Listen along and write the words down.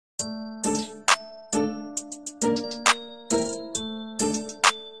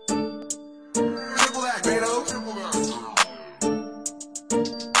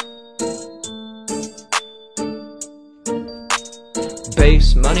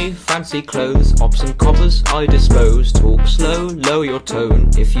Base money, fancy clothes, ops and coppers I dispose. Talk slow, lower your tone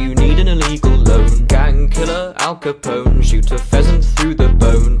if you need an illegal loan. Gang killer, Al Capone, shoot a pheasant through the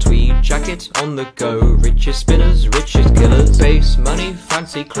bone. Tweed jacket on the go, richest spinners, richest killers. Base money,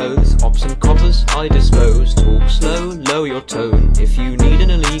 fancy clothes, ops and coppers I dispose. Talk slow, lower your tone if you need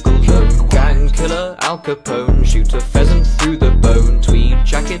an illegal loan. Gang killer, Al Capone, shoot a pheasant through the bone. Tweed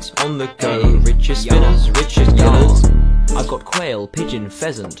jacket on the go, richest spinners, richest killers. I've got quail, pigeon,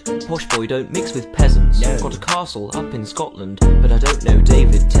 pheasant. Posh boy don't mix with peasants. No. Got a castle up in Scotland, but I don't know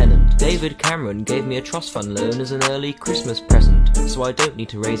David Tennant. David Cameron gave me a trust fund loan as an early Christmas present, so I don't need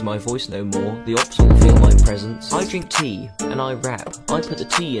to raise my voice no more. The ops will feel my presence. I drink tea and I rap. I put the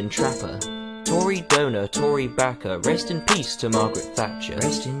tea in Trapper. Tory donor, Tory backer. Rest in peace to Margaret Thatcher.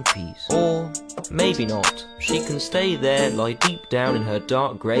 Rest in peace. Or maybe not. She can stay there, lie deep down in her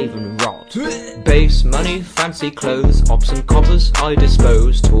dark grave and rot. Base money, fancy clothes, ops and coppers I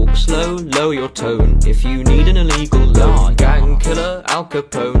dispose. Talk slow, lower your tone if you need an illegal loan. Gang killer, Al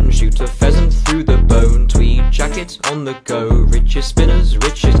Capone, shoot a pheasant through the bone. Tweed jacket on the go, richest spinners,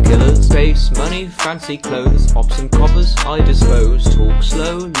 richest killers. Base money, fancy clothes, ops and coppers I dispose. Talk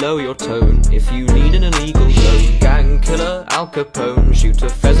slow, lower your tone if you need an illegal loan. Gang killer, Al Capone, shoot a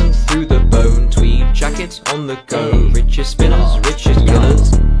pheasant through the bone. Tweed jacket on the go, richest spinners, richest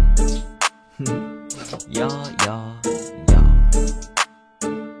killers. Yeah, yeah, yeah.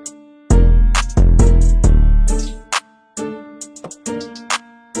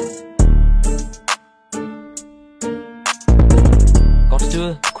 Got to do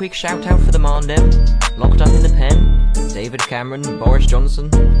a quick shout out for the Marndem, locked up in the pen. David Cameron, Boris Johnson,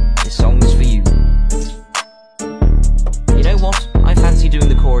 this song's for you. You know what? I fancy doing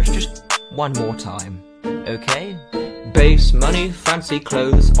the chorus just one more time, okay? Base money, fancy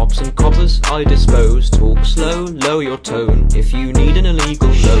clothes, ops and coppers I dispose. Talk slow, lower your tone if you need an illegal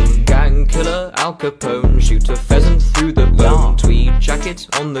loan. Gang killer, Al Capone, shoot a pheasant through the bone. Tweed jacket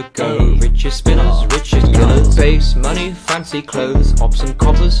on the go, richest spinners, richest killers. Base money, fancy clothes, ops and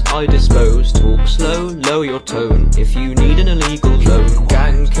coppers I dispose. Talk slow, lower your tone if you need an illegal loan.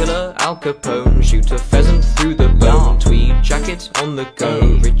 Gang killer, Al Capone, shoot a pheasant through the bone. Tweed jacket on the go,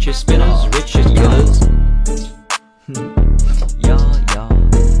 richest spinners, richest killers.